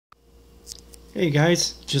Hey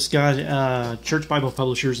guys, just got Church Bible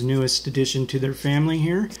Publishers' newest addition to their family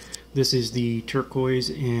here. This is the turquoise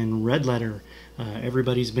and red letter.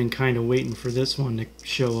 Everybody's been kind of waiting for this one to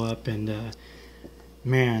show up, and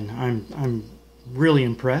man, I'm really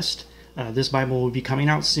impressed. This Bible will be coming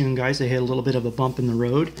out soon, guys. They hit a little bit of a bump in the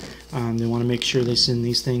road. They want to make sure they send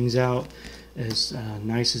these things out as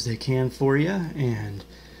nice as they can for you, and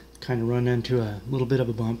kind of run into a little bit of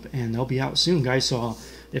a bump, and they'll be out soon, guys. So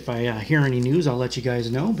if I hear any news, I'll let you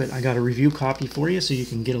guys know, but I got a review copy for you so you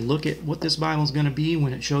can get a look at what this Bible is going to be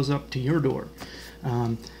when it shows up to your door.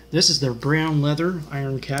 This is their brown leather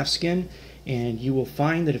iron calfskin, and you will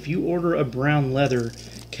find that if you order a brown leather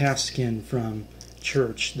calfskin from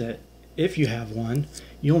Church, that if you have one,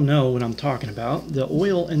 you'll know what I'm talking about. The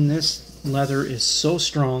oil in this leather is so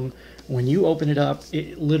strong, when you open it up,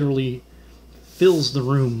 it literally fills the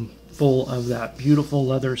room full of that beautiful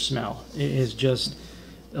leather smell. It is just,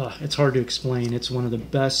 it's hard to explain. It's one of the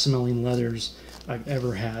best smelling leathers I've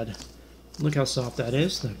ever had. Look how soft that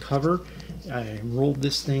is. The cover, I rolled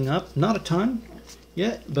this thing up, not a ton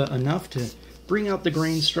yet, but enough to bring out the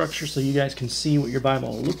grain structure so you guys can see what your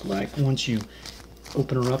Bible will look like. Once you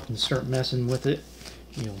open her up and start messing with it,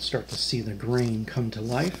 you'll start to see the grain come to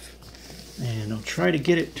life. And I'll try to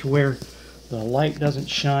get it to where the light doesn't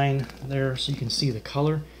shine there so you can see the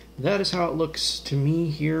color. That is how it looks to me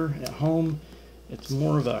here at home. It's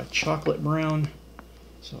more of a chocolate brown,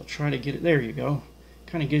 so I'll try to get it. There you go.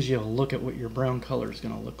 Kind of gives you a look at what your brown color is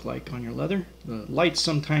going to look like on your leather. The light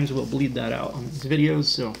sometimes will bleed that out on these videos,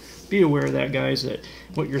 so be aware of that, guys, that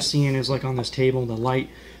what you're seeing is like on this table, the light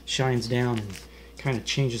shines down and kind of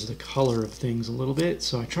changes the color of things a little bit.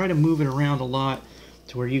 So I try to move it around a lot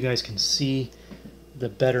to where you guys can see the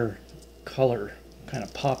better color kind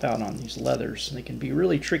of pop out on these leathers. They can be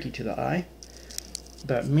really tricky to the eye.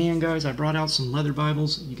 But man, guys, I brought out some leather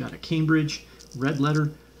Bibles. You got a Cambridge red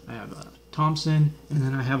letter, I have a Thompson, and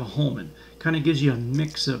then I have a Holman. Kind of gives you a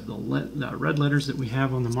mix of the red letters that we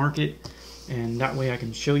have on the market, and that way I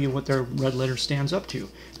can show you what their red letter stands up to.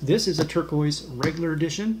 This is a turquoise regular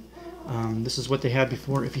edition. This is what they had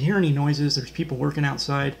before. If you hear any noises, there's people working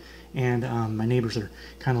outside, and my neighbors are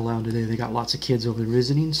kind of loud today. They got lots of kids over there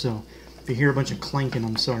visiting, so if you hear a bunch of clanking,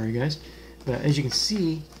 I'm sorry, guys. But as you can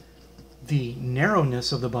see, the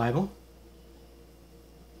narrowness of the Bible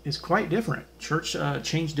is quite different. Church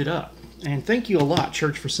changed it up. And thank you a lot,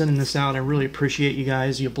 Church, for sending this out. I really appreciate you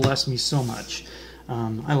guys. You bless me so much.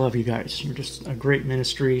 I love you guys. You're just a great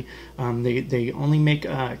ministry. They only make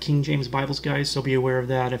King James Bibles, guys, so be aware of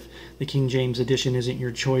that. If the King James edition isn't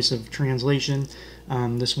your choice of translation,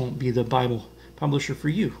 this won't be the Bible publisher for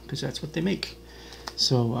you, because that's what they make.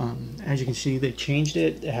 So as you can see, they changed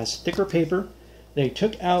it. It has thicker paper. They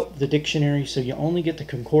took out the dictionary, so you only get the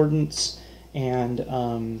concordance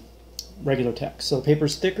and regular text. So the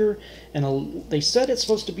paper's thicker, and they said it's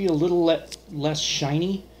supposed to be a little less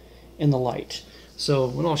shiny in the light. So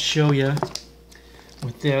what I'll show you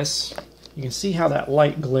with this, you can see how that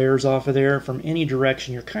light glares off of there from any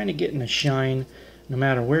direction. You're kind of getting a shine no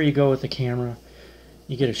matter where you go with the camera.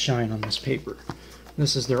 You get a shine on this paper.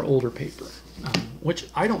 This is their older paper, which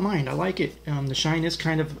I don't mind. I like it. The shine is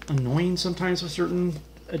kind of annoying sometimes with certain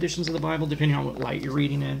editions of the Bible, depending on what light you're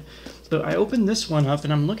reading in. But I opened this one up,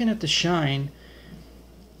 and I'm looking at the shine.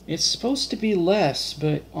 It's supposed to be less,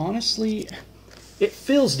 but honestly, it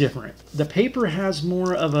feels different. The paper has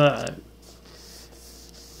more of a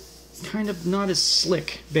kind of not as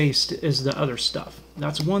slick based as the other stuff.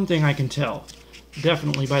 That's one thing I can tell.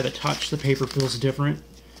 Definitely by the touch, the paper feels different.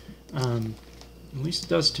 At least it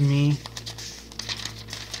does to me.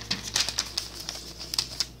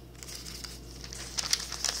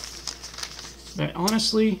 But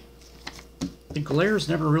honestly, the glare's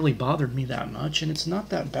never really bothered me that much, and it's not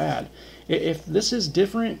that bad. If this is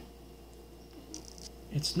different,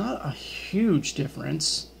 it's not a huge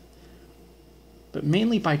difference, but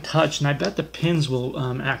mainly by touch, and I bet the pins will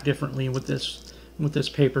act differently with this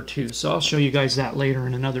paper too. So I'll show you guys that later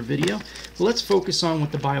in another video. But let's focus on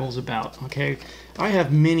what the Bible's about, okay? I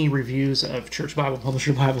have many reviews of Church Bible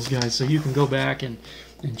Publisher Bibles, guys, so you can go back and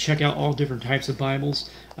check out all different types of Bibles.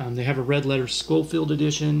 They have a red letter Schofield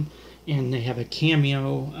edition, and they have a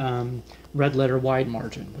cameo red letter wide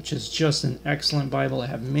margin, which is just an excellent Bible. I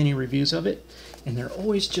have many reviews of it, and they're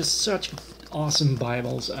always just such awesome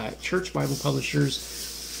Bibles. Church Bible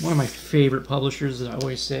Publishers, one of my favorite publishers, that I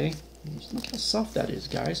always say. Look how soft that is,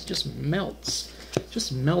 guys. Just melts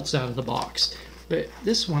out of the box. But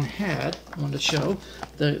this one I wanted to show,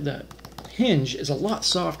 the hinge is a lot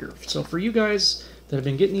softer. So for you guys that have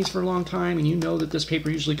been getting these for a long time, and you know that this paper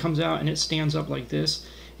usually comes out and it stands up like this,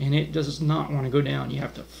 and it does not want to go down. You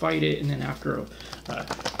have to fight it, and then after a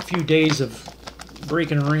few days of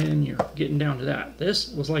breaking her in, you're getting down to that.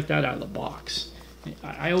 This was like that out of the box.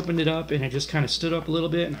 I opened it up, and it just kind of stood up a little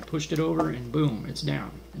bit, and I pushed it over, and boom, it's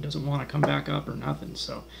down. It doesn't want to come back up or nothing.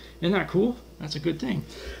 So isn't that cool? That's a good thing.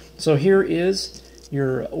 So here is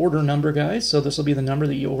your order number, guys. So this will be the number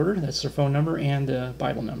that you order. That's their phone number and the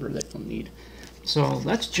Bible number that you'll need. So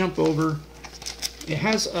let's jump over. It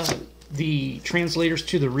has the translators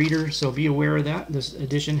to the reader, so be aware of that. This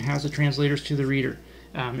edition has the translators to the reader.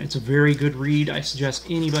 It's a very good read. I suggest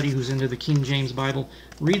anybody who's into the King James Bible,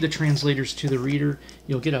 read the translators to the reader.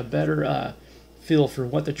 You'll get a better feel for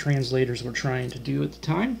what the translators were trying to do at the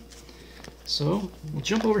time. So we'll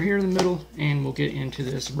jump over here in the middle, and we'll get into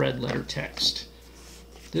this red letter text.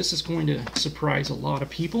 This is going to surprise a lot of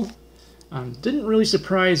people. Didn't really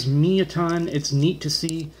surprise me a ton. It's neat to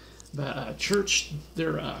see. But church,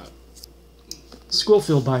 their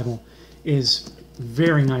Schofield Bible is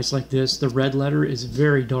very nice like this. The red letter is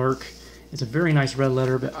very dark. It's a very nice red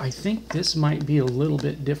letter, but I think this might be a little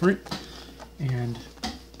bit different. And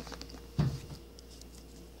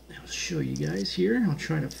I'll show you guys here. I'll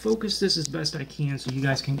try to focus this as best I can so you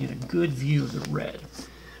guys can get a good view of the red.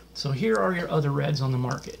 So here are your other reds on the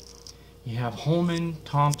market. You have Holman,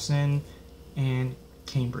 Thompson, and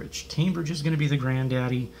Cambridge. Cambridge is going to be the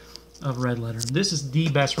granddaddy of red letter. This is the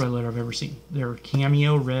best red letter I've ever seen. Their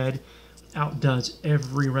cameo red outdoes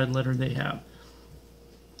every red letter they have.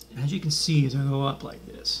 As you can see, as I go up like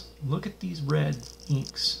this, look at these red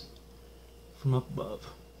inks from up above.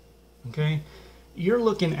 Okay, you're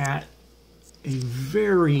looking at a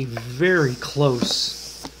very, very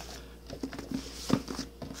close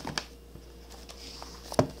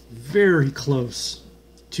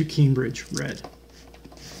to Cambridge red.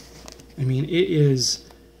 I mean, it is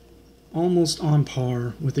almost on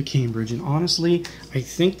par with the Cambridge, and honestly, I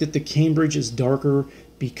think that the Cambridge is darker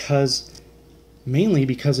mainly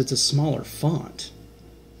because it's a smaller font.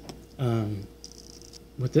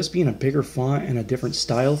 With this being a bigger font and a different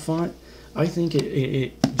style font, I think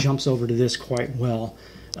it jumps over to this quite well.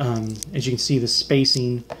 As you can see, the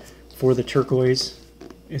spacing for the turquoise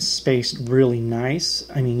is spaced really nice.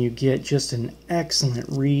 I mean, you get just an excellent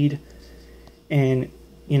read, and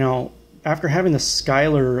you know, after having the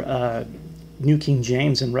Schuyler New King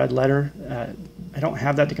James in red letter, I don't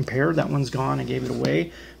have that to compare. That one's gone. I gave it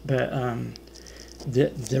away. But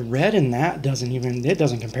the red in that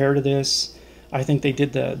doesn't compare to this. I think they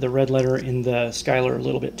did the red letter in the Schuyler a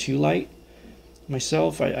little bit too light.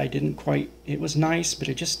 Myself, I didn't quite. It was nice, but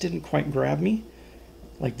it just didn't quite grab me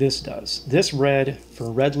like this does. This red,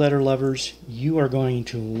 for red letter lovers, you are going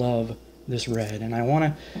to love this red. And I want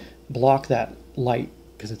to block that light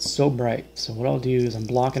because it's so bright. So what I'll do is I'm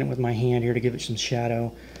blocking it with my hand here to give it some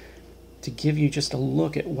shadow, to give you just a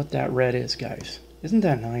look at what that red is, guys. Isn't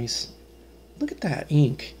that nice? Look at that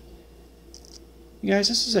ink. You guys,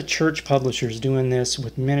 this is a church publishers doing this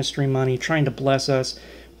with ministry money, trying to bless us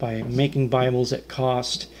by making Bibles at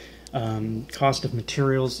cost of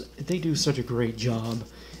materials. They do such a great job.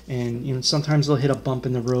 And you know, sometimes they'll hit a bump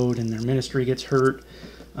in the road and their ministry gets hurt.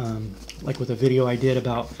 Like with a video I did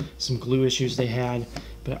about some glue issues they had.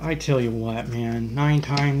 But I tell you what, man, 9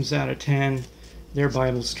 times out of 10, their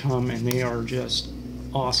Bibles come and they are just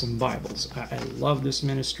awesome Bibles. I love this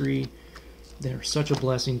ministry. They're such a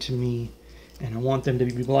blessing to me, and I want them to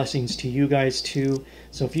be blessings to you guys too.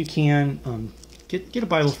 So if you can, get a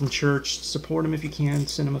Bible from church, support them if you can,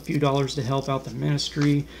 send them a few dollars to help out the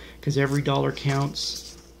ministry, because every dollar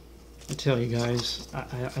counts. I tell you guys,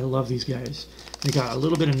 I love these guys. They got a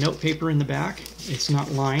little bit of note paper in the back. It's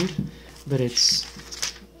not lined, but it's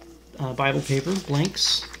Bible paper,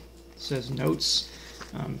 blanks. It says notes,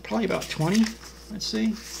 probably about 20, let's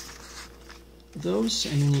say. Those,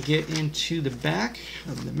 and then you get into the back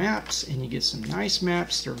of the maps, and you get some nice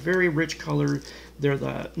maps. They're very rich colored. They're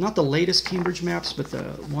not the latest Cambridge maps, but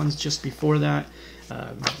the ones just before that.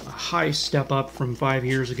 A high step up from 5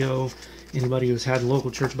 years ago. Anybody who's had local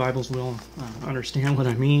church Bibles will understand what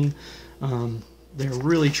I mean. They're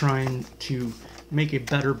really trying to make a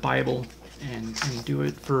better Bible and do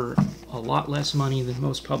it for a lot less money than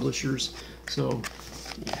most publishers. So,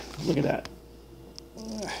 yeah, look at that.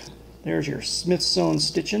 There's your Smithsonian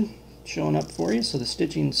stitching showing up for you. So the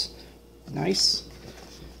stitching's nice.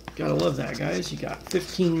 Gotta love that, guys. You got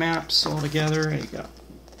 15 maps all together. You got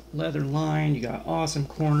leather line. You got awesome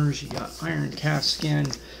corners. You got iron cast skin.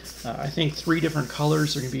 I think 3 different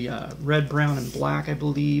colors. They're gonna be red, brown, and black, I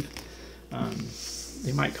believe.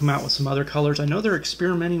 They might come out with some other colors. I know they're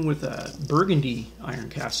experimenting with burgundy iron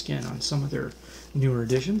cast skin on some of their newer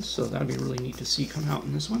editions. So that'd be really neat to see come out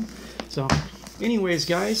in this one. So anyways,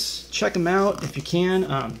 guys, check them out if you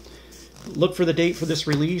can. Look for the date for this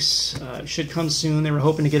release. It should come soon. They were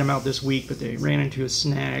hoping to get them out this week, but they ran into a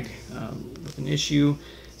snag with an issue.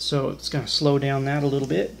 So it's going to slow down that a little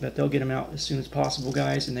bit, but they'll get them out as soon as possible,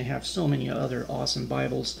 guys. And they have so many other awesome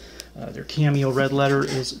Bibles. Their Cameo red letter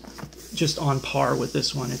is just on par with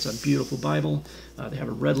this one. It's a beautiful Bible. They have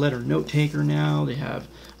a red letter note taker now. They have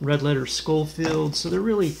red letter skull filled. So they're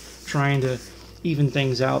really trying to even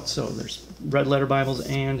things out. So there's red letter Bibles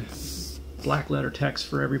and black letter text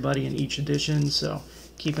for everybody in each edition. So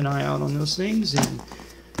keep an eye out on those things. And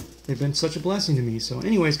they've been such a blessing to me. So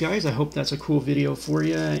anyways, guys, I hope that's a cool video for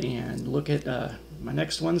you. And look at my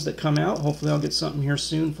next ones that come out. Hopefully I'll get something here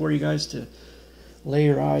soon for you guys to lay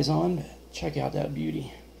your eyes on. Check out that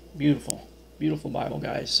beauty. Beautiful, beautiful Bible,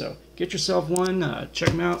 guys. So get yourself one. Check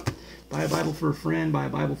them out. Buy a Bible for a friend. Buy a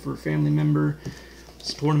Bible for a family member.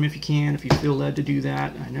 Support them if you can, if you feel led to do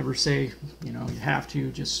that. I never say, you have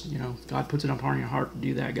to. Just, if God puts it upon your heart to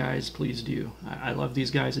do that, guys, please do. I love these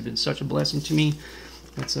guys. They've been such a blessing to me.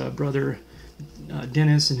 That's brother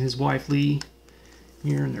Dennis and his wife Lee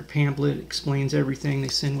here, and their pamphlet explains everything they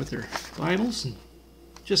send with their Bibles. And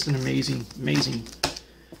just an amazing, amazing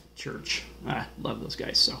church. I love those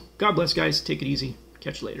guys. So God bless, guys. Take it easy.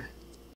 Catch you later.